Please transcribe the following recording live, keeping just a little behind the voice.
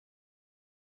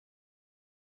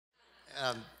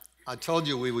I told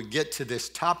you we would get to this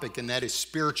topic, and that is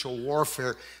spiritual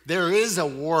warfare. There is a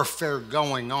warfare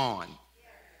going on.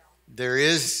 There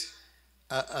is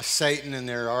a Satan, and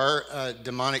there are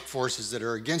demonic forces that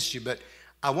are against you. But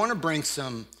I want to bring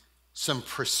some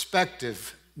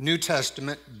perspective, New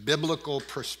Testament, biblical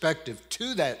perspective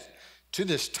to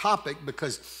this topic,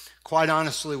 because quite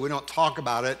honestly, we don't talk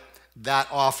about it that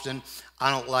often.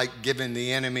 I don't like giving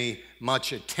the enemy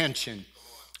much attention.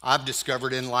 I've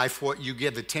discovered in life what you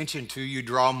give attention to, you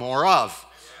draw more of.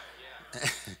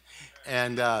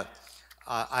 And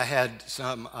I had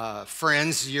some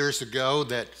friends years ago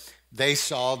that they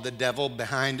saw the devil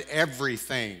behind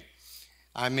everything.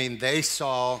 I mean, they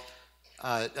saw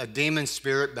a demon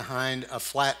spirit behind a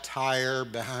flat tire,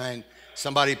 behind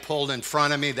somebody pulled in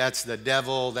front of me. That's the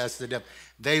devil. That's the devil.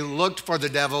 They looked for the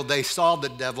devil. They saw the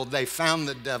devil. They found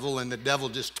the devil, and the devil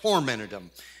just tormented them.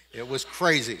 It was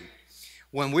crazy.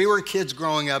 When we were kids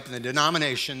growing up in the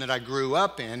denomination that I grew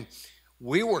up in,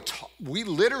 we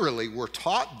literally were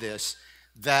taught this,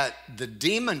 that the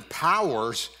demon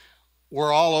powers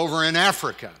were all over in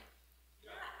Africa.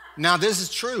 Now, this is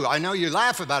true. I know you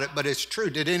laugh about it, but it's true.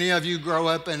 Did any of you grow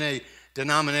up in a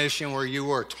denomination where you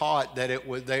were taught that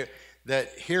that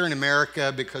here in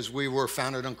America, because we were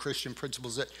founded on Christian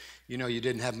principles, that you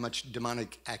didn't have much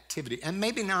demonic activity? And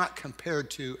maybe not compared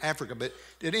to Africa, but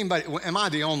am I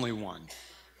the only one?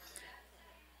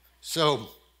 So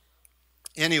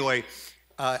anyway,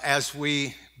 as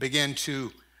we begin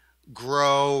to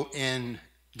grow in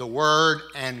the Word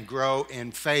and grow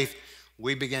in faith,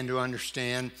 we begin to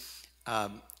understand,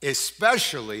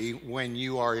 especially when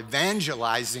you are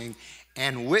evangelizing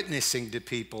and witnessing to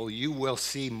people, you will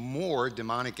see more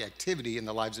demonic activity in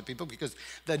the lives of people, because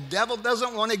the devil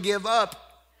doesn't want to give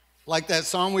up. Like that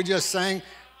song we just sang,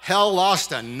 hell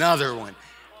lost another one.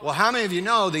 Well, how many of you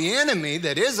know the enemy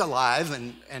that is alive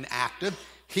and active,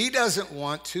 he doesn't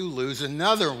want to lose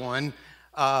another one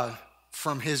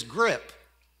from his grip.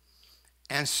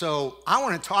 And so I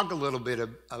want to talk a little bit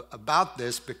about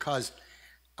this, because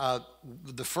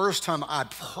the first time I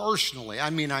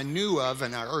knew of,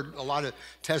 and I heard a lot of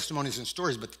testimonies and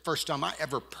stories, but the first time I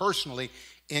ever personally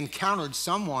encountered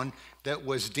someone that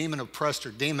was demon oppressed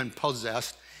or demon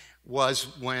possessed was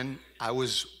when I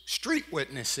was street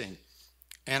witnessing.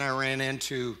 And I ran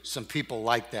into some people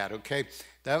like that, okay?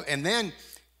 And then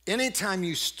anytime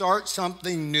you start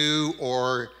something new,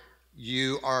 or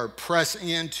you are pressing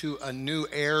into a new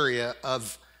area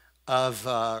of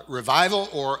revival,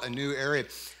 or a new area,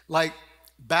 like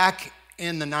back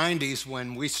in the 90s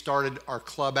when we started our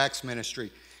Club Acts ministry,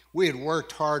 we had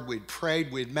worked hard, we'd prayed,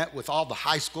 we'd met with all the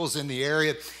high schools in the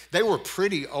area. They were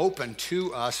pretty open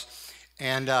to us,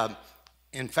 and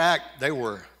in fact, they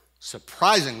were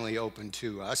surprisingly open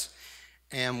to us.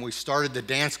 And we started the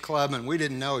dance club, and we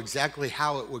didn't know exactly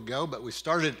how it would go, but we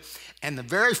started. And the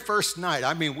very first night,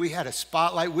 we had a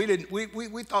spotlight.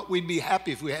 We thought we'd be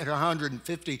happy if we had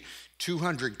 150,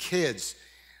 200 kids,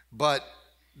 but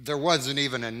there wasn't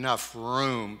even enough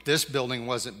room. This building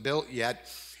wasn't built yet,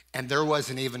 and there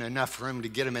wasn't even enough room to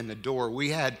get them in the door. We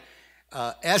had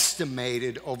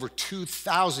estimated over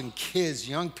 2,000 kids,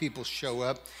 young people, show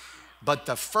up, but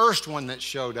the first one that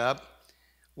showed up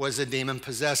was a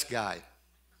demon-possessed guy.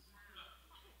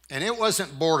 And it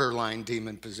wasn't borderline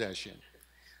demon possession.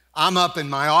 I'm up in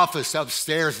my office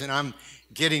upstairs, and I'm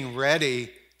getting ready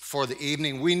for the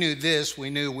evening. We knew this. We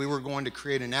knew we were going to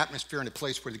create an atmosphere and a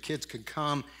place where the kids could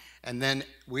come, and then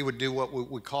we would do what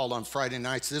we called on Friday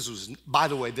nights. This was, by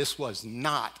the way, this was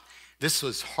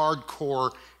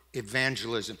hardcore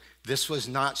evangelism. This was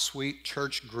not Sweet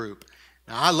Church Group.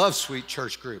 Now, I love Sweet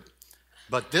Church Group,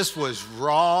 but this was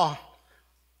raw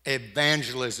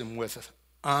evangelism with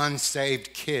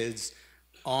unsaved kids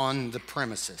on the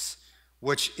premises,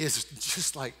 which is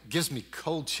just like, gives me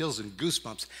cold chills and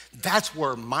goosebumps. That's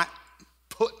where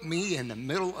put me in the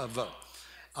middle of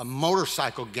a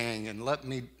motorcycle gang and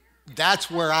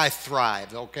that's where I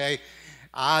thrive, okay?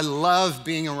 I love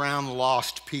being around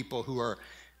lost people who are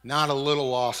not a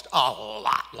little lost, a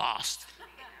lot lost,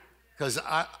 because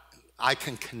I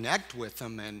can connect with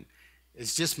them, and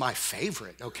it's just my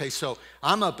favorite, okay? So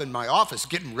I'm up in my office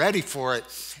getting ready for it,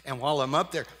 and while I'm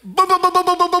up there, boom, boom, boom, boom,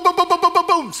 boom, boom, boom, boom, boom, boom,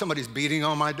 boom, somebody's beating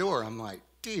on my door. I'm like,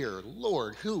 dear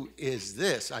Lord, who is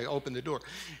this? I open the door,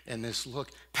 and this look,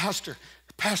 Pastor,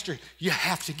 you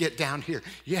have to get down here.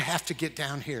 You have to get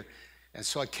down here. And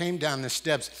so I came down the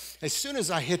steps. As soon as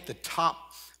I hit the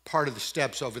top part of the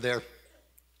steps over there,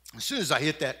 as soon as I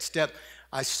hit that step,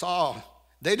 I saw,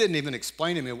 they didn't even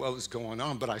explain to me what was going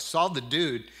on, but I saw the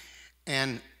dude,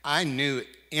 and I knew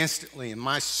instantly in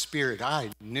my spirit, I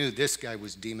knew this guy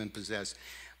was demon possessed.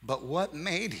 But what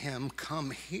made him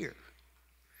come here?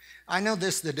 I know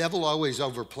this, the devil always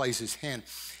overplays his hand.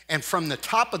 And from the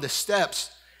top of the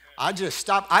steps, I just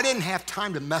stopped. I didn't have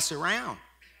time to mess around.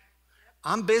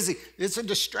 I'm busy. It's a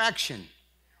distraction.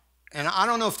 And I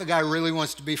don't know if the guy really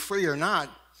wants to be free or not,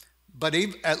 but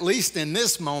at least in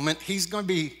this moment, he's going to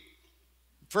be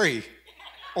free,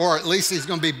 or at least he's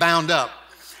going to be bound up.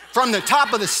 From the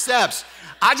top of the steps,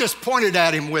 I just pointed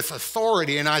at him with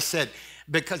authority, and I said,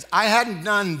 because I hadn't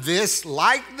done this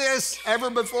like this ever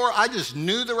before, I just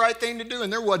knew the right thing to do,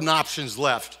 and there wasn't options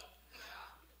left.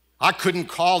 I couldn't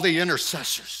call the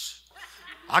intercessors.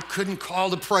 I couldn't call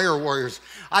the prayer warriors.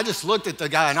 I just looked at the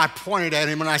guy and I pointed at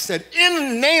him and I said, in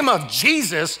the name of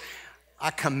Jesus,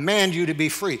 I command you to be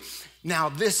free. Now,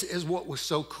 this is what was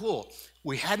so cool.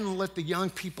 We hadn't let the young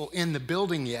people in the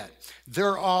building yet.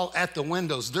 They're all at the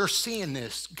windows. They're seeing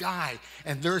this guy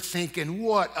and they're thinking,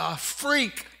 what a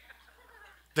freak.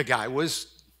 The guy was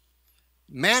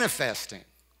manifesting.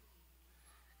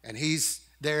 And he's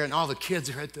there, and all the kids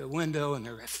are at the window, and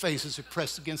their faces are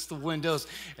pressed against the windows,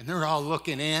 and they're all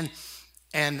looking in.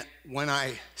 And when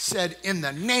I said, in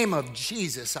the name of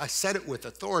Jesus, I said it with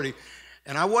authority,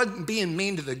 and I wasn't being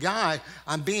mean to the guy,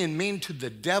 I'm being mean to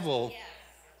the devil.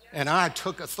 And I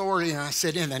took authority, and I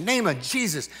said, in the name of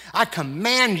Jesus, I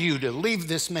command you to leave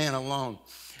this man alone.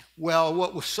 Well,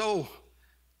 what was so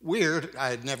weird, I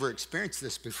had never experienced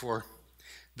this before,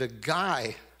 the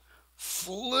guy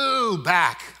flew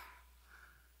back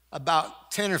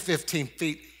about 10 or 15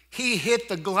 feet. He hit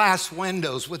the glass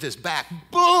windows with his back.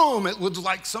 Boom! It was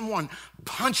like someone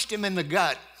punched him in the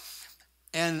gut.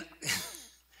 And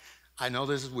I know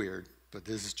this is weird, but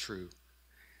this is true.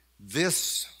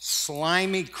 This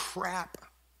slimy crap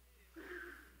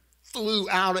flew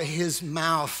out of his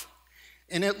mouth,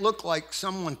 and it looked like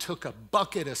someone took a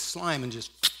bucket of slime and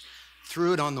just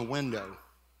threw it on the window.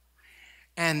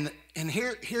 And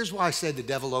here's why I said the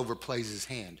devil overplays his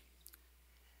hand.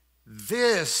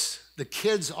 The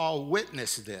kids all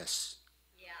witnessed this.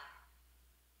 Yeah.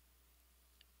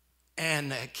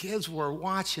 And the kids were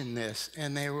watching this,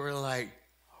 and they were like,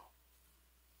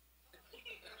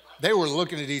 they were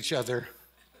looking at each other.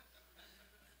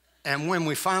 And when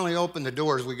we finally opened the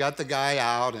doors, we got the guy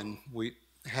out, and we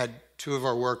had two of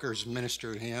our workers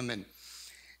minister to him.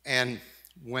 And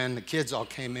when the kids all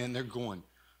came in, they're going,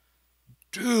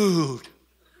 dude,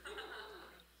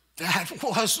 that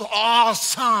was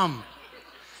awesome.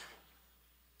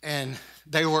 And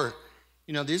they were,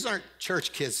 these aren't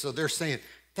church kids, so they're saying,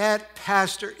 that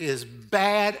pastor is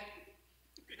bad.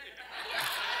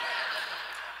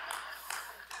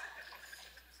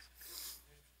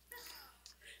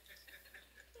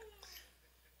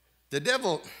 The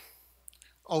devil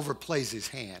overplays his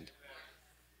hand,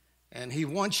 and he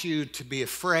wants you to be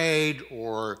afraid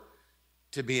or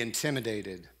to be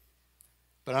intimidated.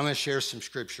 But I'm going to share some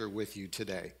scripture with you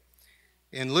today.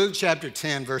 In Luke chapter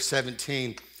 10, verse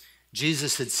 17,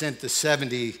 Jesus had sent the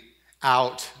 70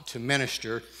 out to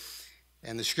minister.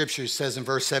 And the scripture says in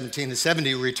verse 17, the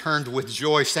 70 returned with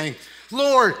joy, saying,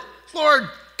 Lord, Lord,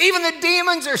 even the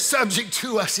demons are subject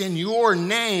to us in your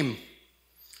name.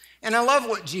 And I love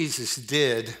what Jesus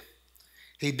did.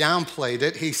 He downplayed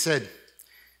it. He said,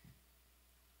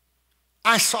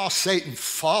 I saw Satan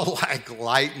fall like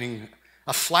lightning,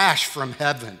 a flash from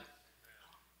heaven.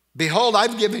 Behold,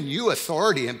 I've given you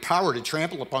authority and power to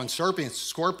trample upon serpents,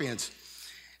 scorpions,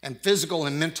 and physical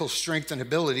and mental strength and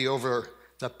ability over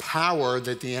the power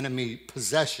that the enemy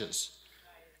possesses.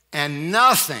 And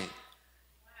nothing,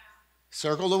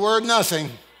 circle the word nothing,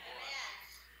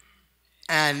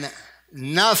 and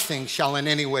nothing shall in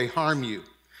any way harm you.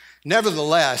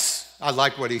 Nevertheless, I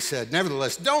like what he said,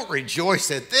 nevertheless, don't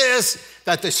rejoice at this,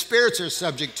 that the spirits are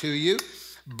subject to you,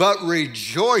 but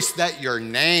rejoice that your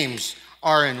names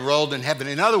are enrolled in heaven.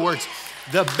 In other words,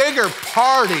 the bigger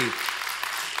party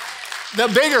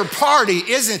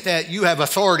isn't that you have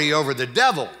authority over the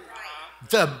devil.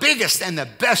 The biggest and the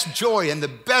best joy and the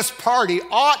best party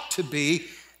ought to be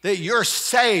that you're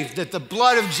saved, that the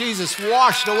blood of Jesus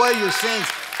washed away your sins.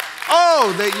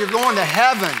 Oh, that you're going to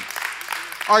heaven.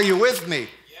 Are you with me?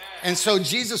 And so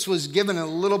Jesus was given a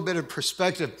little bit of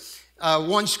perspective.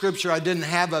 One scripture I didn't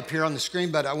have up here on the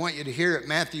screen, but I want you to hear it.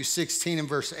 Matthew 16 and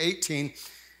verse 18.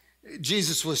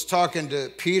 Jesus was talking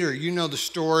to Peter. You know the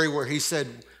story where he said,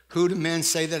 who do men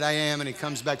say that I am? And he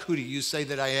comes back, who do you say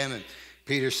that I am? And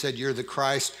Peter said, you're the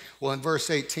Christ. Well, in verse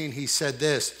 18, he said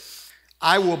this,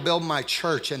 I will build my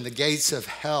church, and the gates of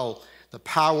hell, the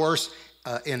powers,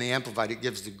 in the Amplified, it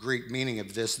gives the Greek meaning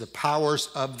of this, the powers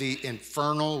of the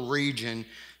infernal region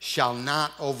shall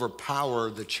not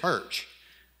overpower the church.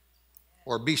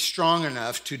 or be strong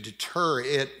enough to deter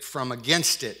it from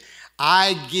against it.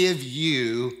 I give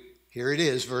you, here it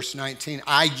is, verse 19,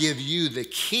 I give you the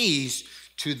keys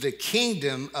to the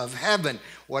kingdom of heaven.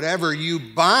 Whatever you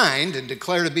bind and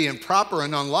declare to be improper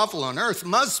and unlawful on earth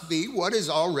must be what is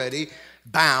already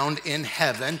bound in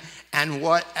heaven, and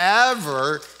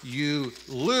whatever you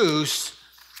loose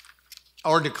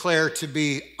or declare to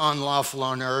be unlawful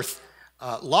on earth,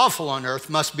 lawful on earth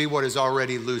must be what is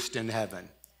already loosed in heaven.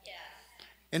 Yeah.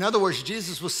 In other words,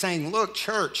 Jesus was saying, look,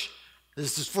 church,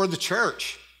 this is for the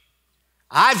church.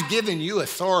 I've given you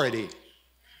authority.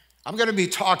 I'm going to be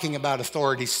talking about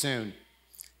authority soon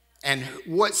and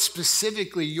what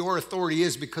specifically your authority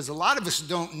is, because a lot of us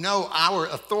don't know our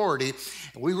authority.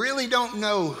 We really don't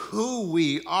know who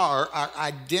we are, our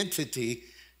identity.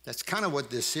 That's kind of what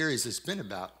this series has been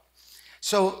about.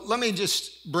 So let me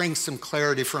just bring some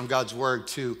clarity from God's word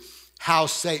to how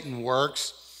Satan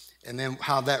works and then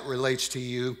how that relates to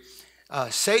you.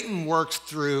 Satan works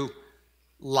through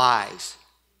lies.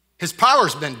 His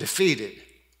power's been defeated.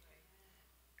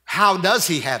 How does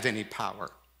he have any power?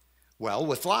 Well,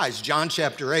 with lies. John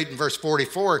chapter 8 and verse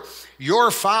 44, your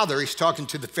father, he's talking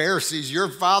to the Pharisees, your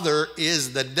father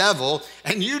is the devil,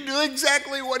 and you do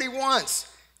exactly what he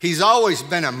wants. He's always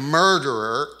been a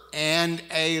murderer and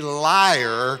a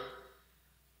liar,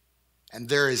 and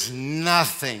there is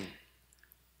nothing,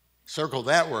 circle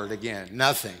that word again,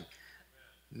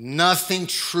 nothing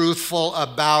truthful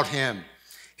about him.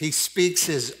 He speaks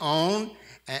his own,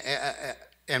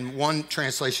 and one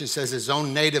translation says his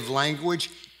own native language,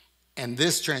 and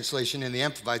this translation in the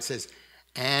Amplified says,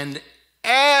 and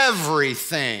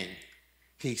everything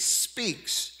he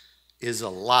speaks is a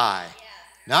lie.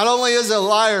 Not only is a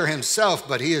liar himself,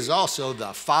 but he is also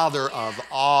the father of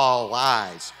all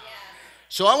lies.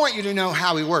 So I want you to know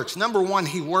how he works. Number one,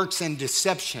 he works in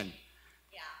deception.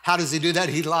 How does he do that?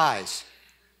 He lies.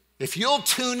 If you'll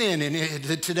tune in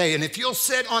today, and if you'll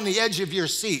sit on the edge of your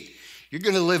seat, you're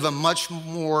going to live a much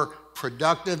more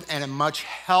productive and a much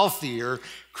healthier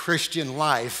Christian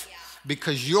life,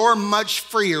 because you're much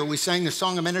freer. We sang the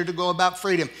song a minute ago about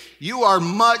freedom. You are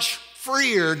much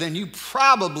freer than you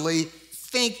probably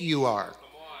think you are. Come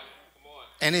on.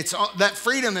 And that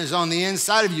freedom is on the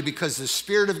inside of you, because the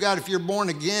Spirit of God, if you're born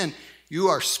again, you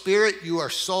are spirit, you are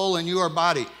soul, and you are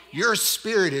body. Your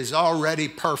spirit is already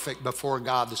perfect before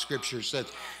God, the scripture says.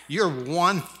 You're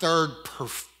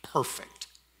 1/3 perfect.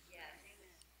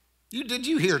 Did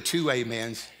you hear 2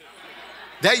 amens?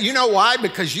 That, you know why?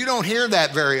 Because you don't hear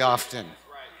that very often.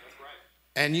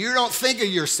 And you don't think of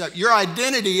yourself, your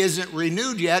identity isn't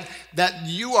renewed yet, that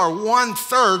you are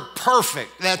 1/3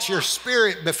 perfect. That's your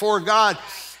spirit before God.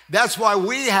 That's why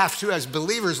we have to, as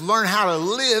believers, learn how to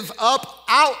live up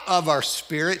out of our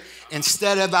spirit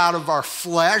instead of out of our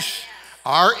flesh,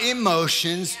 our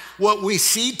emotions, what we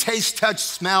see, taste, touch,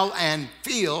 smell, and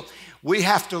feel. We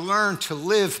have to learn to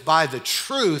live by the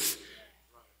truth,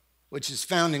 which is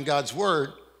found in God's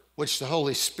word, which the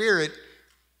Holy Spirit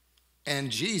and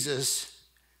Jesus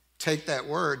take that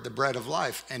word, the bread of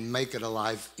life, and make it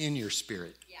alive in your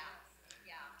spirit.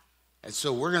 And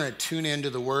so we're going to tune into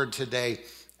the word today,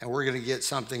 and we're going to get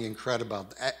something incredible.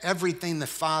 Everything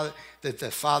that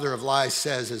the father of lies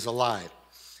says is a lie.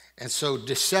 And so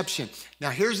deception.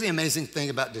 Now here's the amazing thing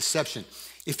about deception.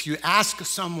 If you ask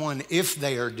someone if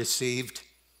they are deceived,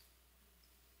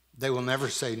 they will never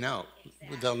say no.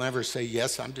 They'll never say,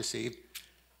 yes, I'm deceived.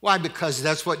 Why? Because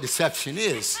that's what deception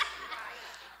is.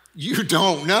 You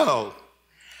don't know.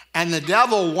 And the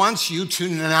devil wants you to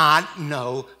not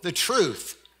know the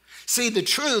truth. See, the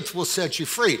truth will set you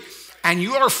free. And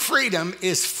your freedom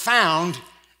is found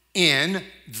in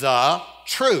the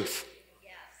truth.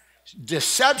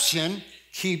 Deception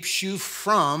keeps you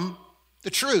from the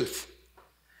truth.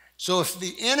 So if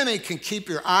the enemy can keep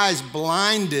your eyes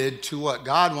blinded to what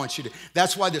God wants you to,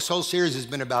 that's why this whole series has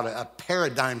been about a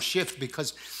paradigm shift,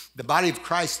 because the body of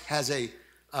Christ has a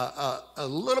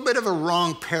little bit of a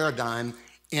wrong paradigm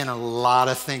in a lot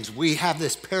of things. We have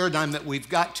this paradigm that we've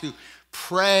got to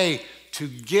pray to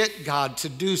get God to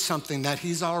do something that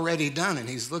he's already done. And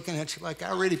he's looking at you like, I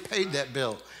already paid that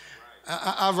bill.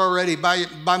 I've already,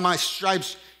 by my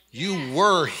stripes, you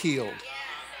were healed.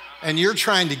 And you're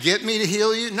trying to get me to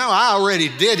heal you? No, I already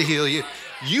did heal you.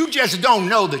 You just don't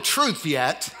know the truth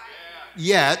yet.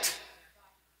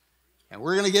 And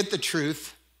we're going to get the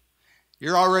truth.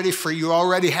 You're already free. You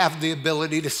already have the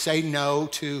ability to say no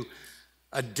to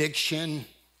addiction,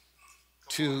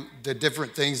 to the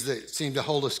different things that seem to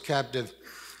hold us captive.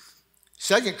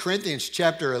 2 Corinthians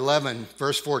chapter 11,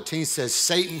 verse 14 says,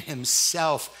 Satan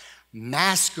himself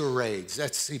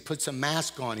masquerades. He puts a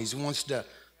mask on. He wants to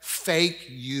fake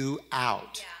you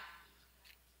out.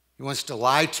 He wants to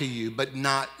lie to you but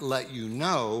not let you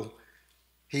know.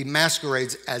 He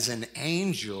masquerades as an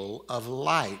angel of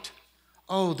light.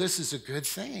 Oh, this is a good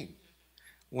thing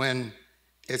when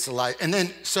it's a lie. And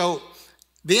then, so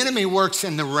the enemy works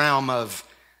in the realm of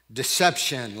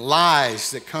deception, lies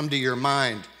that come to your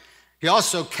mind. He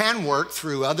also can work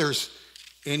through others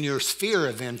in your sphere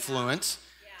of influence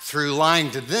through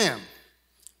lying to them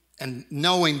and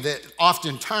knowing that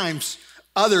oftentimes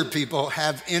other people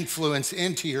have influence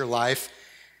into your life.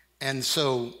 And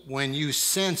so when you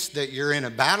sense that you're in a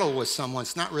battle with someone,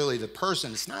 it's not really the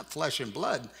person, it's not flesh and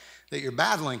blood that you're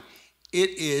battling.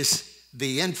 It is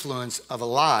the influence of a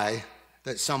lie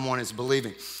that someone is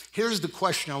believing. Here's the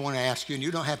question I want to ask you, and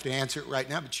you don't have to answer it right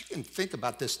now, but you can think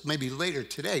about this maybe later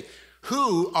today.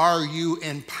 Who are you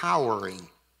empowering?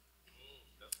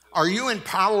 Are you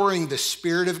empowering the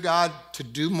Spirit of God to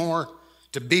do more,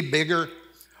 to be bigger?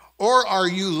 Or are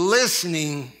you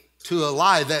listening to a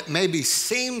lie that maybe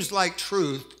seems like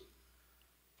truth,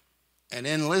 and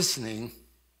in listening,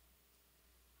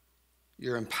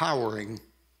 you're empowering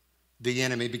the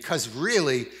enemy? Because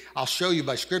really, I'll show you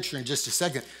by Scripture in just a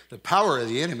second, the power of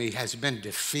the enemy has been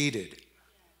defeated.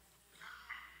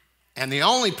 And the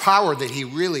only power that he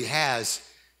really has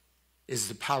is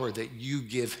the power that you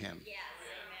give him. Yes.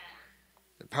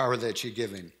 The power that you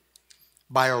give him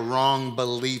by a wrong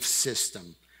belief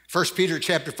system. 1 Peter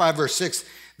chapter 5, verse 6,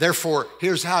 therefore,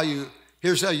 here's how you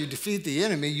defeat the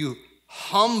enemy. You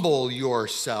humble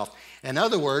yourself. In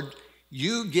other words,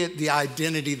 you get the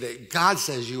identity that God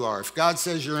says you are. If God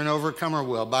says you're an overcomer,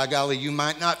 well, by golly, you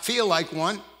might not feel like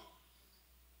one.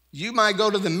 You might go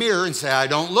to the mirror and say, I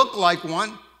don't look like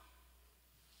one.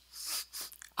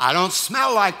 I don't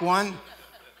smell like one.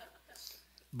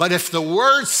 But if the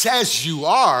word says you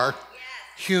are,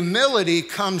 humility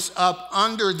comes up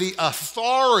under the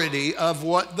authority of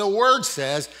what the word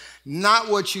says, not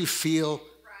what you feel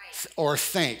or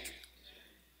think.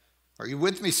 Are you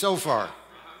with me so far?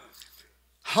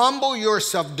 Humble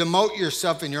yourself, demote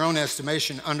yourself in your own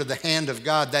estimation under the hand of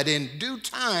God, that in due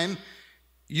time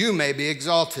you may be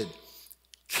exalted.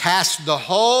 Cast the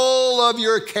whole of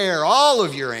your care, all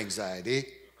of your anxiety,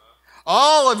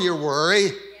 all of your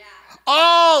worry,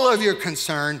 all of your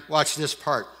concern, watch this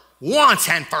part, once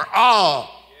and for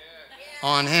all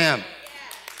on him.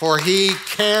 For he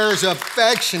cares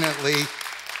affectionately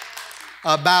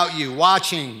about you.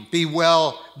 Watching, be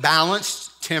well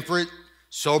balanced, temperate,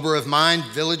 sober of mind,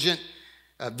 vigilant,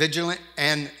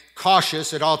 and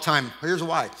cautious at all times. Here's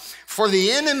why. For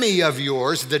the enemy of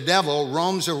yours, the devil,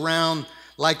 roams around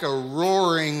like a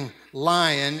roaring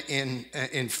lion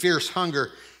in fierce hunger,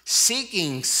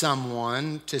 seeking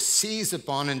someone to seize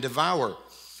upon and devour.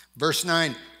 Verse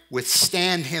 9,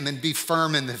 withstand him and be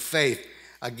firm in the faith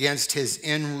against his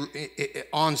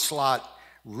onslaught,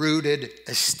 rooted,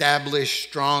 established,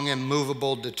 strong,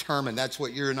 immovable, determined. That's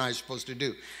what you and I are supposed to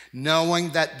do.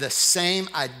 Knowing that the same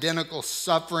identical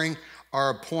suffering are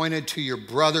appointed to your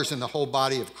brothers in the whole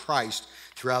body of Christ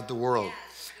throughout the world.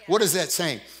 Yes. What is that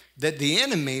saying? That the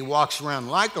enemy walks around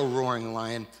like a roaring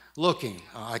lion looking.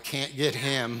 Oh, I can't get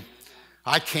him.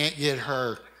 I can't get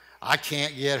her. I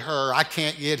can't get her. I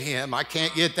can't get him. I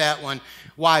can't get that one.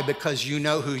 Why? Because you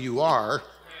know who you are.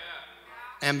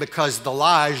 And because the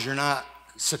lies, you're not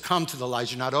succumb to the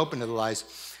lies. You're not open to the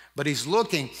lies. But he's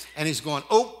looking and he's going,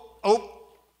 oh,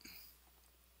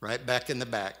 right back in the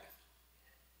back.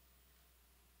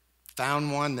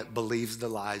 Found one that believes the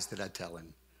lies that I tell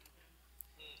him.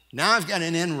 Now I've got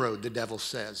an inroad, the devil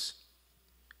says.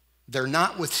 They're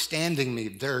not withstanding me.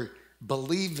 They're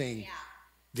believing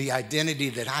the identity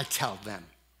that I tell them.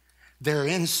 They're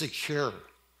insecure.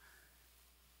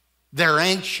 They're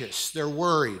anxious. They're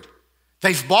worried.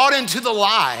 They've bought into the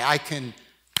lie. I can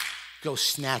go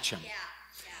snatch them.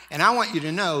 And I want you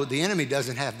to know the enemy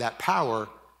doesn't have that power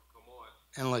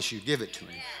unless you give it to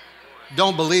him.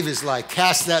 Don't believe his lie.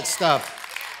 Cast that stuff.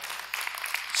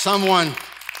 Someone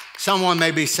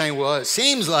may be saying, well, it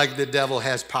seems like the devil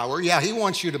has power. Yeah, he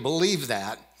wants you to believe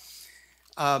that.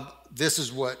 This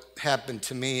is what happened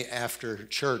to me after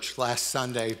church last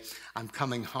Sunday. I'm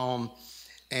coming home,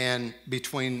 and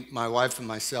between my wife and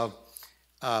myself,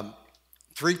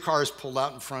 3 cars pulled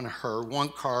out in front of her.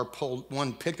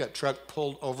 One pickup truck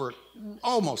pulled over,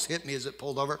 almost hit me as it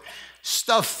pulled over.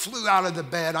 Stuff flew out of the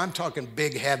bed. I'm talking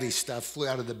big, heavy stuff flew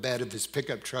out of the bed of this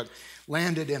pickup truck,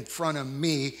 landed in front of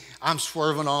me. I'm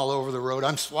swerving all over the road.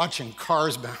 I'm watching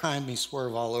cars behind me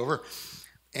swerve all over.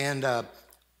 And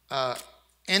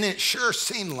it sure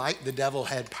seemed like the devil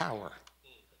had power.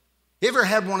 You ever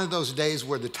had one of those days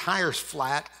where the tire's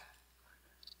flat?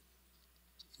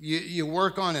 You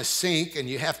work on a sink and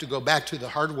you have to go back to the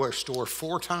hardware store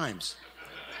 4 times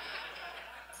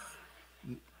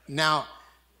Now,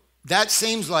 that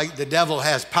seems like the devil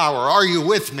has power. Are you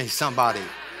with me, somebody?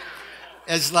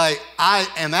 It's like I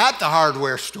am at the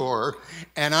hardware store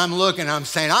and I'm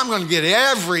saying, I'm going to get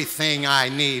everything I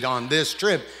need on this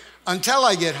trip until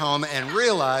I get home and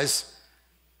realize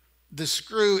the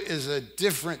screw is a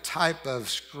different type of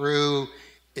screw.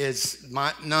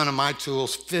 None of my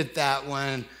tools fit that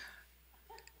one.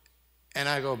 And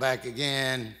I go back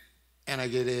again and I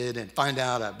get it and find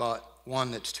out I bought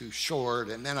one that's too short,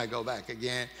 and then I go back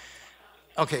again.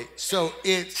 Okay, so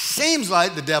it seems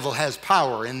like the devil has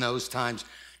power in those times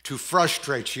to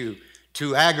frustrate you,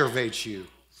 to aggravate you.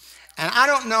 And I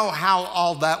don't know how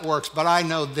all that works, but I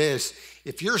know this.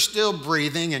 If you're still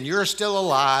breathing and you're still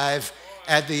alive,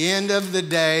 at the end of the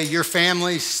day, your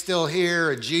family's still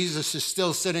here, and Jesus is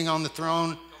still sitting on the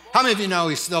throne. How many of you know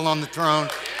he's still on the throne?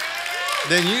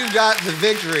 Then you got the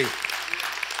victory.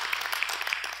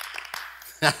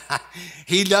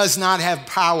 He does not have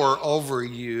power over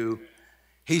you.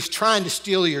 He's trying to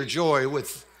steal your joy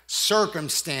with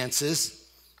circumstances.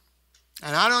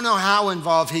 And I don't know how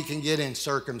involved he can get in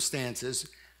circumstances.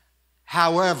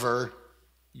 However,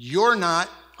 you're not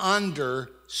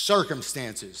under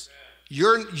circumstances.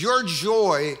 Your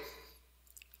joy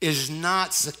is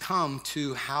not succumb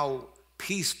to how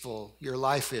peaceful your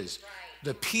life is.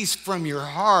 The peace from your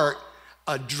heart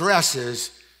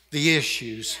addresses the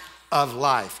issues of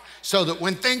life. So that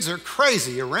when things are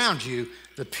crazy around you,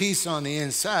 the peace on the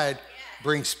inside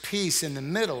brings peace in the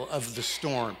middle of the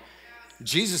storm.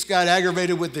 Jesus got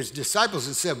aggravated with his disciples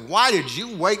and said, why did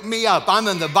you wake me up? I'm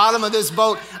in the bottom of this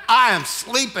boat. I am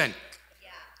sleeping.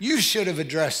 You should have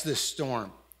addressed this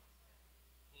storm.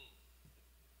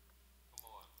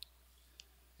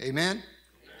 Amen?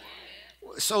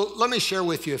 So let me share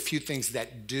with you a few things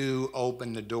that do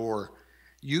open the door.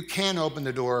 You can open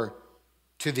the door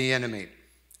to the enemy.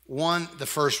 One, the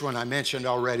first one I mentioned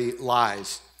already,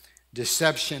 lies,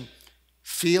 deception.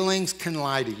 Feelings can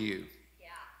lie to you.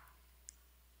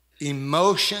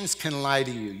 Emotions can lie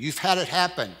to you. You've had it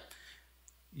happen.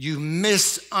 You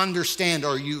misunderstand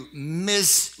or you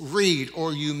misread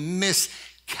or you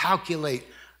miscalculate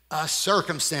a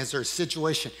circumstance or a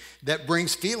situation that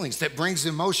brings feelings, that brings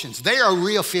emotions. They are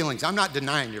real feelings. I'm not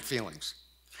denying your feelings.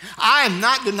 I am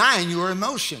not denying your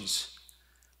emotions.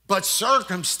 But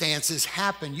circumstances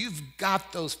happen. You've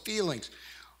got those feelings.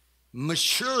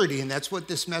 Maturity, and that's what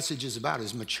this message is about,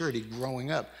 is maturity,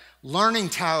 growing up. Learning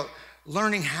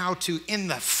how to, in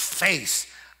the face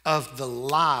of the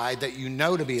lie that you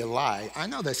know to be a lie. I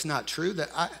know that's not true.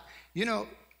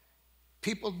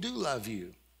 People do love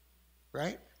you,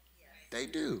 right? They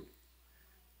do.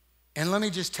 And let me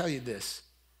just tell you this.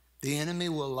 The enemy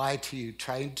will lie to you,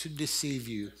 trying to deceive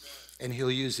you, and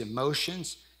he'll use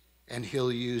emotions and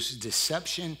he'll use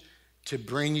deception to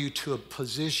bring you to a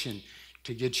position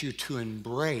to get you to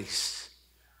embrace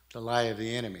the lie of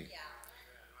the enemy. Yeah.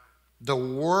 The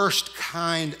worst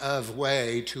kind of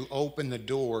way to open the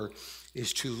door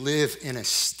is to live in a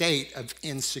state of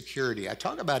insecurity. I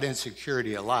talk about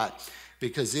insecurity a lot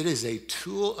because it is a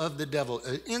tool of the devil.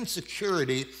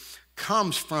 Insecurity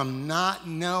comes from not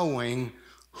knowing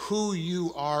who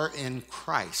you are in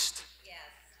Christ.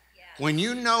 When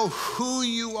you know who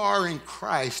you are in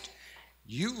Christ,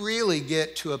 you really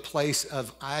get to a place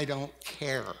of, I don't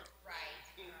care.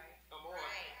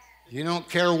 You don't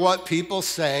care what people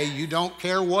say. You don't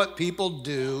care what people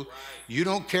do. You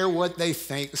don't care what they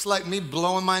think. It's like me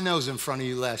blowing my nose in front of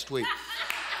you last week.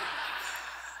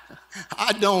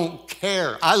 I don't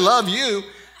care. I love you,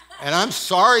 and I'm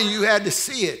sorry you had to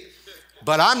see it.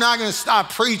 But I'm not going to stop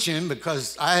preaching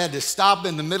because I had to stop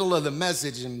in the middle of the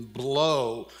message and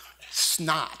blow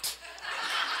snot.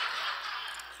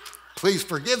 Please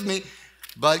forgive me,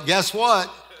 but guess what?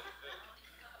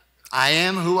 I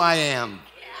am who I am.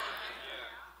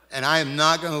 And I am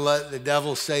not going to let the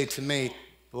devil say to me,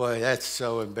 boy, that's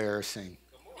so embarrassing.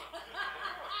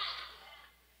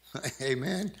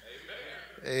 Amen?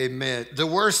 Amen. The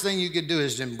worst thing you could do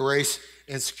is embrace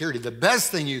insecurity. The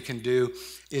best thing you can do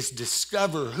is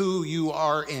discover who you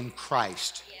are in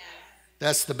Christ.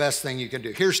 That's the best thing you can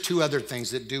do. Here's two other things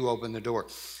that do open the door.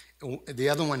 The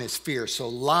other one is fear. So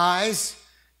lies,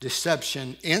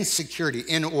 deception, insecurity,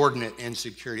 inordinate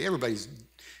insecurity. Everybody's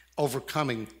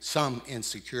overcoming some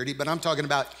insecurity, but I'm talking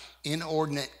about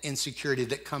inordinate insecurity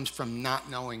that comes from not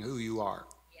knowing who you are.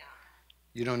 Yeah.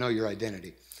 You don't know your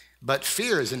identity. But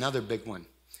fear is another big one.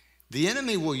 The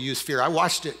enemy will use fear. I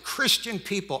watched it, Christian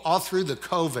people all through the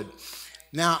COVID.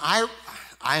 Now,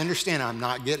 I understand I'm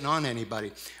not getting on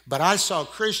anybody, but I saw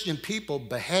Christian people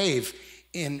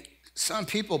some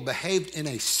people behaved in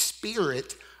a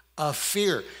spirit of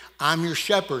fear. I'm your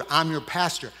shepherd. I'm your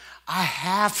pastor.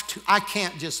 I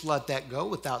can't just let that go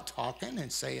without talking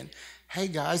and saying, hey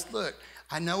guys, look,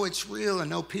 I know it's real. I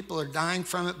know people are dying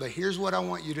from it, but here's what I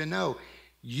want you to know.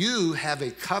 You have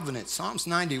a covenant. Psalms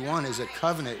 91 is a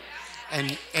covenant.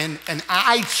 And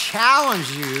I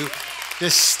challenge you to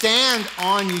stand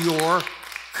on your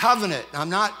covenant. I'm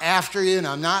not after you, and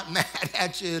I'm not mad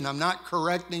at you, and I'm not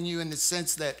correcting you in the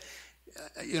sense that,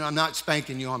 I'm not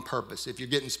spanking you on purpose. If you're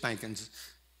getting spankings,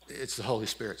 it's the Holy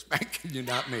Spirit spanking you,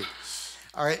 not me.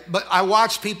 All right, but I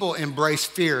watch people embrace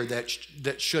fear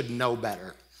that should know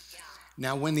better.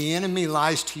 Now, when the enemy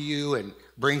lies to you and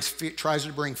tries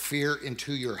to bring fear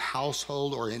into your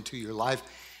household or into your life,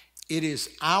 it is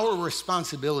our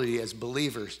responsibility as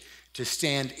believers to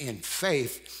stand in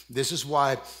faith. This is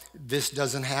why this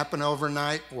doesn't happen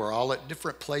overnight. We're all at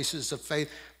different places of faith.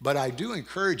 But I do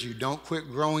encourage you, don't quit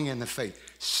growing in the faith.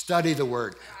 Study the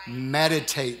word,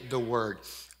 meditate the word,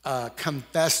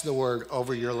 confess the word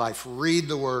over your life, read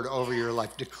the word over your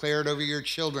life, declare it over your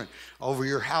children, over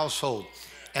your household,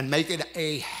 and make it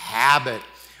a habit.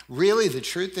 Really, the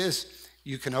truth is,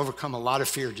 you can overcome a lot of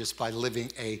fear just by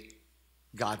living a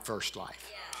God-first life.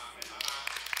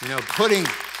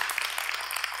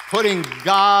 Putting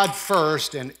God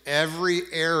first in every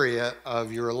area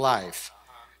of your life,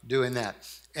 doing that.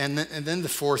 And then the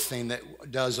fourth thing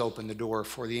that does open the door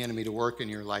for the enemy to work in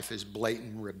your life is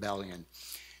blatant rebellion.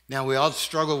 Now, we all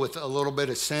struggle with a little bit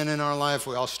of sin in our life.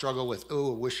 We all struggle with, I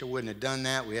wish I wouldn't have done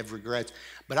that. We have regrets.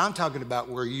 But I'm talking about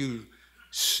where you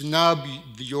snub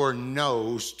your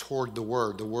nose toward the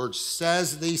word. The word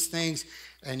says these things,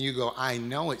 and you go, I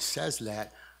know it says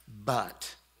that,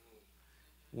 but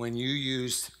when you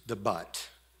use the but,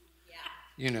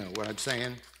 you know what I'm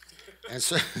saying? And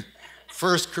so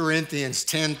 1 Corinthians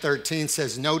 10:13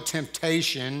 says, no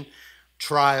temptation,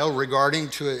 trial regarding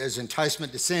to it as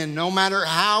enticement to sin, no matter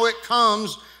how it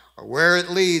comes or where it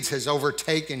leads, has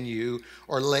overtaken you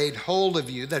or laid hold of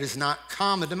you that is not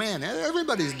common to man.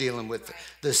 Everybody's dealing with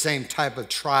the same type of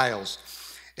trials.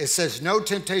 It says, no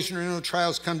temptation or no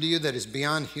trials come to you that is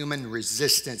beyond human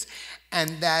resistance,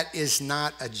 and that is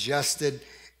not adjusted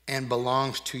and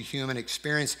belongs to human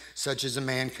experience, such as a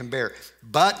man can bear.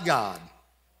 But God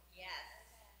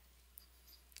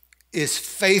is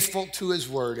faithful to his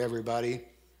word, everybody,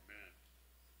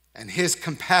 and his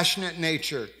compassionate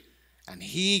nature, and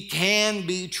he can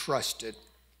be trusted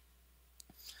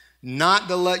not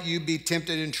to let you be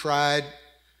tempted and tried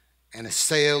and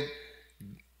assailed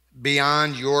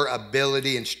beyond your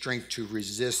ability and strength to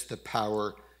resist the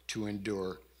power to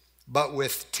endure. But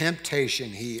with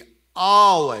temptation, he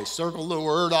always, circle the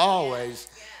word always,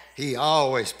 he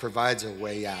always provides a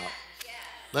way out.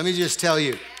 Let me just tell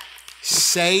you,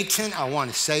 Satan, I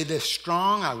want to say this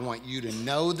strong, I want you to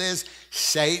know this,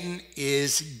 Satan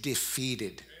is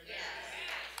defeated.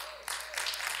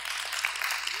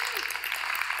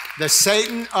 The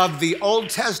Satan of the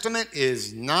Old Testament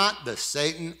is not the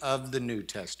Satan of the New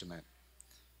Testament.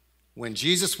 When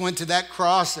Jesus went to that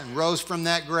cross and rose from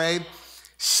that grave,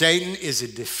 Satan is a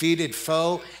defeated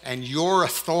foe, and your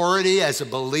authority as a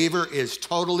believer is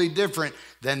totally different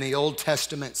than the Old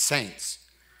Testament saints.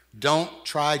 Don't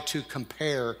try to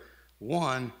compare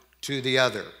one to the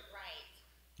other.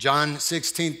 John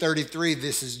 16:33,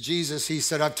 this is Jesus. He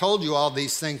said, I've told you all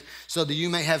these things so that you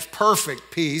may have perfect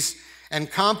peace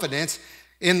and confidence.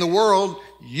 In the world,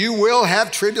 you will have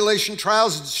tribulation,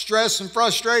 trials, and distress, and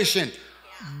frustration.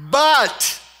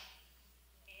 But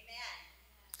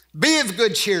be of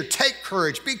good cheer, take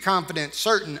courage, be confident,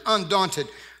 certain, undaunted.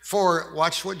 For,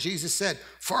 watch what Jesus said,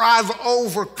 for I've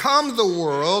overcome the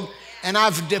world and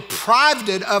I've deprived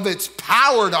it of its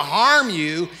power to harm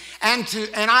you, and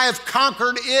I have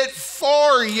conquered it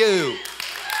for you.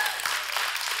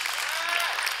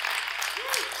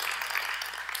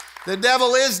 The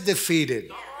devil is defeated.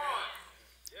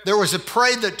 There was a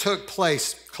parade that took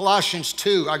place, Colossians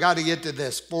 2, I got to get to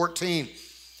this, 14.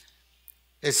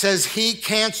 It says, he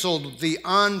canceled the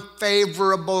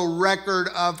unfavorable record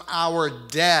of our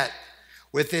debt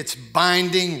with its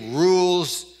binding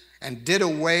rules and did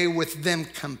away with them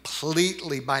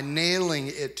completely by nailing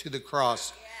it to the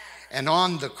cross. And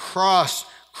on the cross,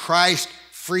 Christ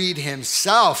freed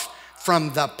himself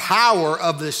from the power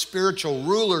of the spiritual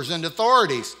rulers and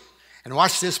authorities. And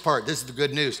watch this part. This is the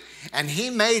good news. And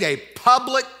he made a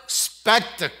public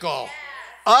spectacle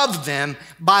of them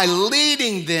by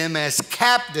leading them as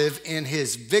captive in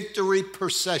his victory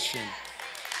procession.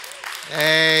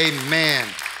 Amen.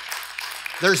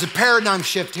 There's a paradigm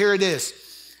shift. Here it is.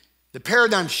 The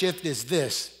paradigm shift is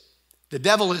this. The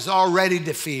devil is already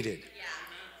defeated.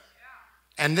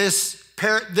 And this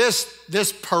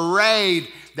parade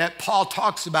that Paul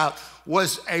talks about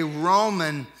was a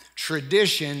Roman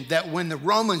tradition that when the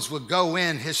Romans would go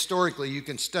in, historically, you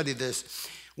can study this,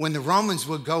 when the Romans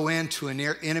would go into an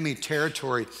enemy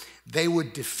territory, they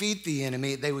would defeat the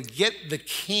enemy. They would get the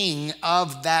king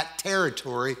of that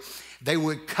territory. They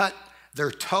would cut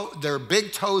their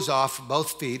big toes off,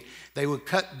 both feet. They would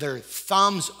cut their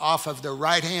thumbs off of their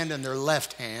right hand and their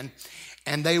left hand.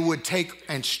 And they would take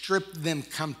and strip them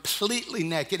completely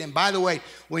naked. And by the way,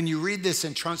 when you read this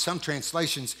in some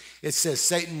translations, it says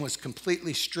Satan was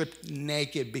completely stripped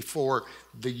naked before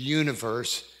the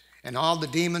universe. And all the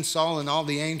demons saw and all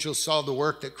the angels saw the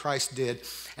work that Christ did.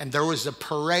 And there was a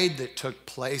parade that took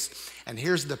place. And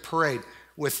here's the parade.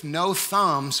 With no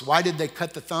thumbs, why did they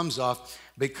cut the thumbs off?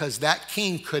 Because that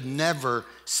king could never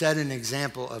set an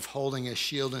example of holding a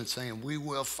shield and saying, we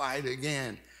will fight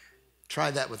again. Try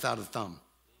that without a thumb.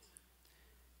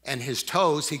 And his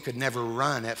toes, he could never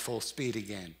run at full speed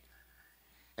again.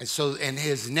 And so, and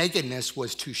his nakedness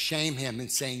was to shame him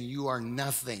and saying, you are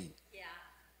nothing. Yeah.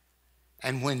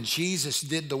 And when Jesus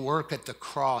did the work at the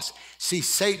cross, see,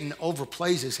 Satan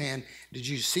overplays his hand. Did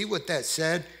you see what that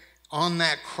said? On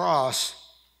that cross,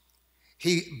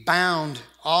 he bound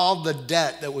all the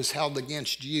debt that was held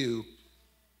against you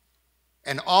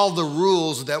and all the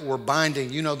rules that were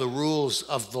binding, you know, the rules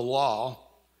of the law.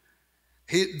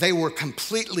 They were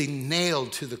completely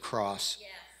nailed to the cross. Yes.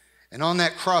 And on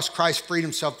that cross, Christ freed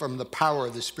himself from the power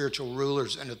of the spiritual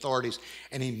rulers and authorities,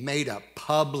 and he made a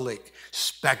public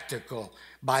spectacle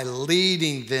by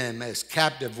leading them as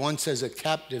captive. One says a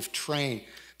captive train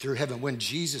through heaven. When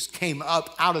Jesus came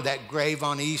up out of that grave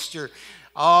on Easter,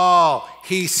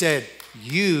 he said,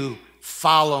 you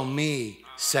follow me,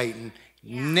 Satan.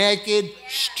 Naked,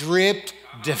 stripped,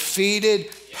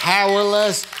 defeated,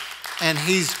 powerless, and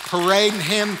he's parading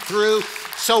him through.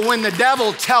 So when the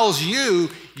devil tells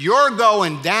you you're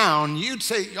going down, you'd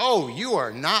say, oh, you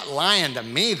are not lying to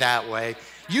me that way.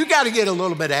 You got to get a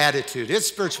little bit of attitude. It's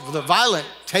spiritual. The violent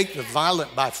take the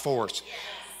violent by force.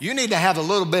 You need to have a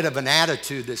little bit of an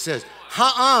attitude that says,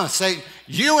 Satan,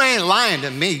 you ain't lying to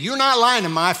me. You're not lying to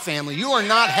my family. You are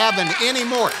not having any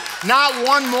more. Not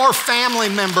one more family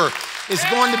member is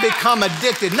going to become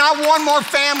addicted. Not one more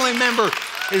family member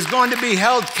is going to be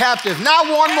held captive. Not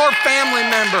one more family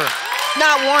member.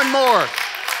 Not one more.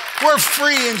 We're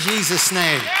free in Jesus'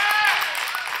 name.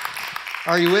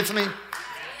 Are you with me?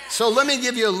 So let me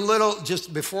give you a little,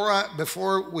 just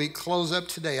before we close up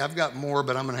today, I've got more,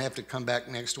 but I'm going to have to come back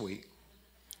next week.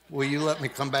 Will you let me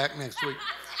come back next week?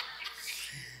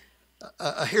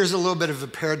 Here's a little bit of a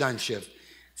paradigm shift.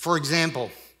 For example,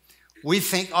 we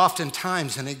think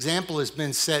oftentimes, an example has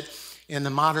been set in the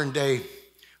modern day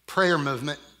prayer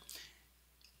movement,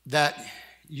 that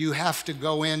you have to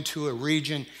go into a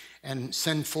region and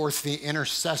send forth the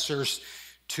intercessors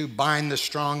to bind the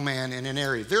strong man in an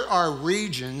area. There are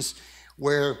regions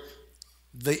where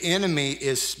the enemy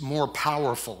is more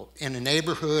powerful in a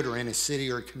neighborhood or in a city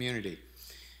or a community.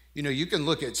 You know, you can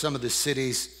look at some of the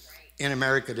cities in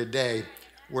America today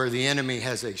where the enemy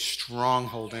has a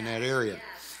stronghold in that area.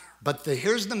 But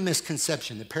here's the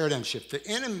misconception, the paradigm shift.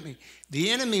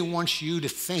 The enemy wants you to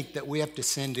think that we have to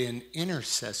send in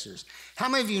intercessors. How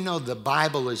many of you know the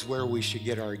Bible is where we should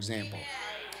get our example?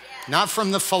 Not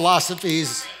from the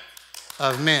philosophies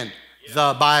of men,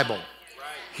 the Bible.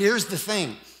 Here's the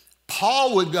thing.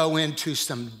 Paul would go into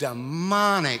some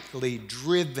demonically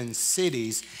driven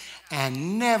cities,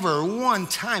 and never one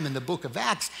time in the book of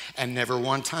Acts, and never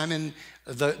one time in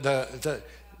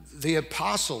the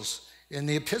apostles, in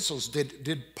the epistles,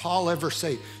 did Paul ever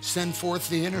say, send forth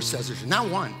the intercessors? Not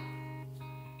one.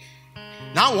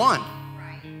 Not one.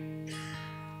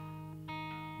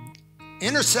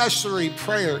 Intercessory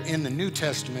prayer in the New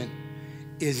Testament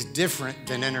is different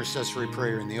than intercessory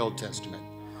prayer in the Old Testament.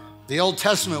 The Old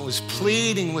Testament was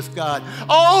pleading with God.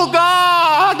 Oh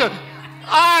God,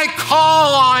 I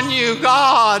call on you,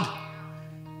 God.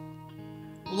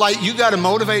 Like you got to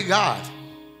motivate God.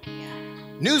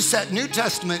 New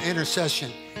Testament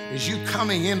intercession is you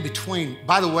coming in between.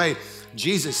 By the way,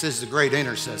 Jesus is the great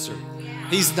intercessor.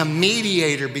 He's the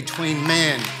mediator between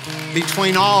men,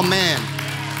 between all men.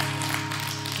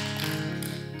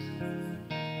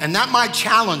 And that might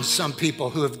challenge some people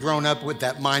who have grown up with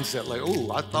that mindset, like,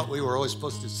 oh, I thought we were always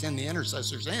supposed to send the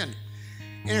intercessors in.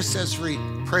 Intercessory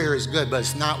prayer is good, but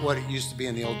it's not what it used to be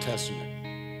in the Old Testament.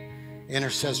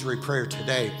 Intercessory prayer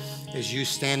today is you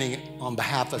standing on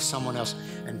behalf of someone else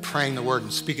and praying the word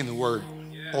and speaking the word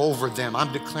over them.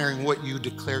 I'm declaring what you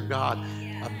declare, God,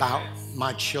 about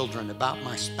my children, about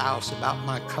my spouse, about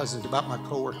my cousins, about my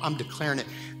coworkers. I'm declaring it.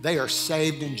 They are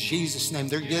saved in Jesus' name.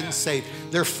 They're getting saved.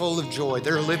 They're full of joy.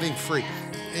 They're living free,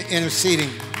 interceding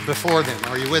before them.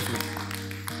 Are you with me?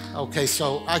 Okay,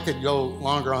 so I could go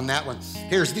longer on that one.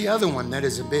 Here's the other one that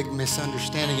is a big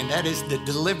misunderstanding, and that is the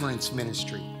deliverance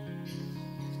ministry.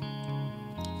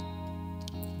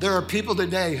 There are people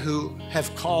today who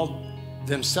have called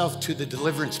themselves to the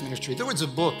deliverance ministry. There was a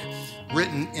book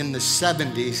written in the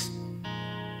 70s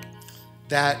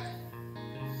that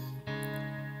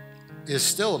is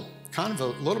still kind of a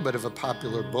little bit of a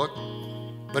popular book,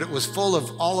 but it was full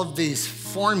of all of these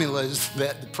formulas.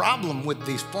 That the problem with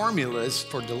these formulas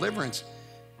for deliverance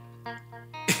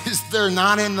is they're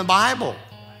not in the Bible.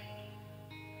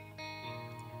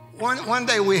 One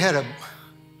day we had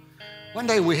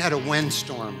a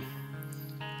windstorm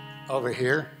over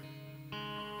here,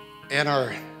 and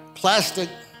our plastic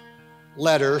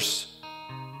letters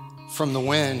from the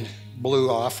wind blew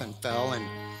off and fell, and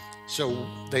so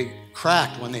they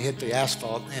cracked when they hit the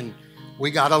asphalt. And we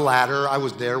got a ladder. I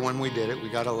was there when we did it. We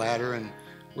got a ladder and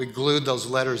we glued those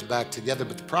letters back together.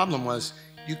 But the problem was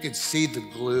you could see the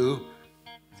glue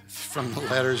from the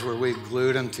letters where we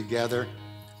glued them together.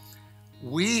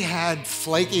 We had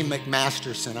Flaky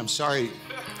McMasterson. I'm sorry.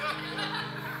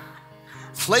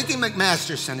 Flaky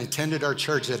McMasterson attended our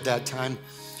church at that time,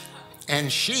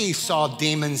 and she saw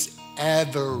demons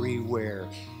everywhere.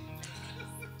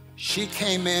 She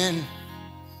came in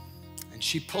and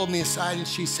she pulled me aside and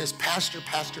she says, Pastor,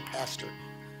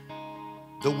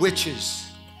 the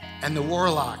witches and the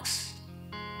warlocks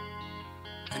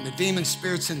and the demon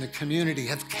spirits in the community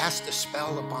have cast a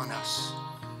spell upon us.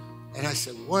 And I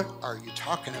said, what are you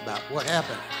talking about? What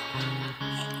happened?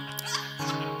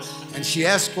 And she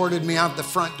escorted me out the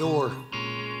front door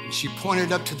and she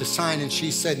pointed up to the sign and she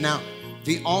said, now,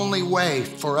 the only way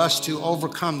for us to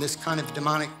overcome this kind of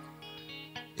demonic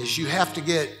is you have to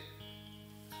get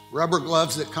rubber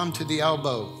gloves that come to the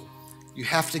elbow. You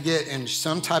have to get in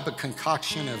some type of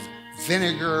concoction of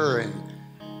vinegar and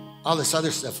all this other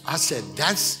stuff. I said,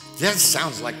 that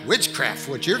sounds like witchcraft,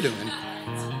 what you're doing.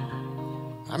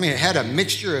 I mean, it had a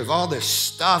mixture of all this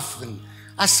stuff. And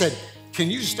I said,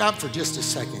 can you stop for just a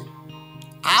second?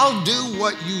 I'll do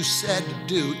what you said to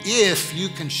do if you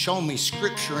can show me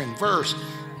scripture and verse.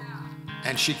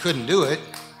 And she couldn't do it,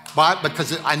 but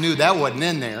because I knew that wasn't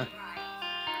in there.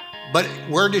 But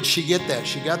where did she get that?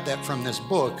 She got that from this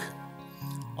book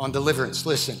on deliverance.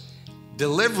 Listen,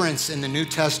 deliverance in the New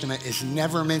Testament is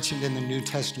never mentioned in the New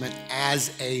Testament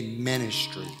as a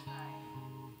ministry.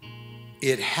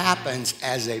 It happens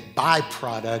as a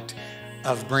byproduct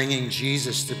of bringing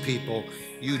Jesus to people.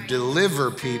 You deliver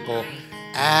people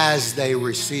as they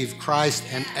receive Christ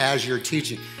and as you're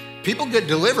teaching. People get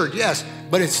delivered, yes,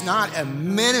 but it's not a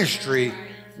ministry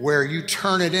where you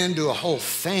turn it into a whole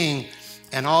thing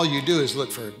and all you do is look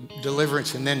for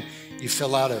deliverance and then you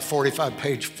fill out a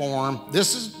 45-page form.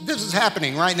 This is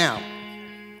happening right now.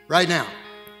 Right now.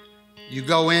 You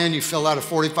go in, you fill out a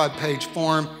 45-page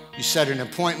form, you set an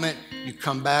appointment, you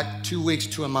come back 2 weeks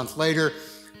to a month later,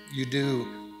 you do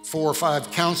 4 or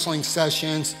 5 counseling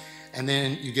sessions, and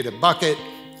then you get a bucket.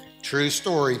 True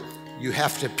story. You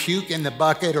have to puke in the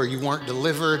bucket or you weren't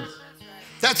delivered.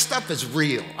 That stuff is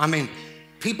real. I mean,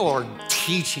 people are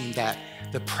teaching that.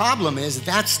 The problem is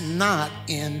that's not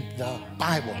in the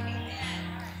Bible.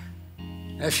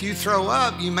 If you throw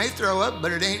up, you may throw up,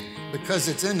 but it ain't because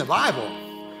it's in the Bible.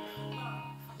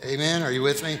 Amen? Are you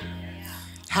with me?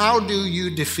 How do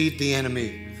you defeat the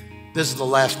enemy? This is the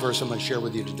last verse I'm going to share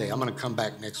with you today. I'm going to come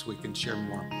back next week and share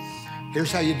more.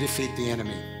 Here's how you defeat the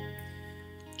enemy.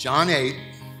 John 8,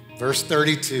 verse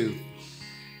 32.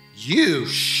 You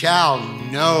shall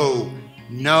know,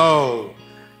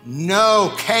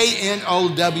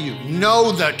 K-N-O-W,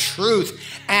 know the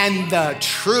truth, and the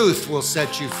truth will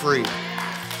set you free.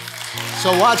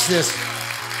 So watch this.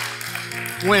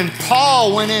 When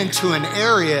Paul went into an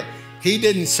area, he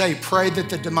didn't say, pray that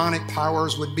the demonic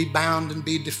powers would be bound and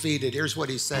be defeated. Here's what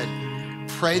he said.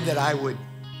 Pray that I would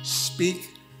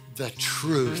speak the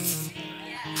truth.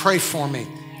 Pray for me.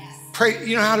 Pray.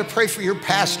 You know how to pray for your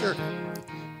pastor?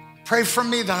 Pray for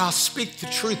me that I'll speak the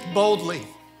truth boldly.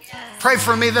 Pray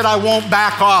for me that I won't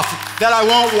back off, that I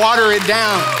won't water it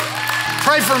down.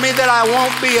 Pray for me that I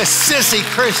won't be a sissy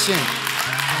Christian.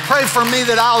 Pray for me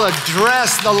that I'll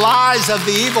address the lies of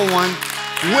the evil one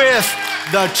with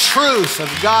the truth of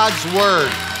God's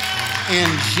word. In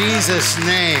Jesus'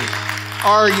 name.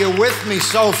 Are you with me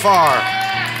so far?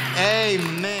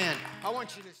 Amen. I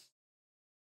want you to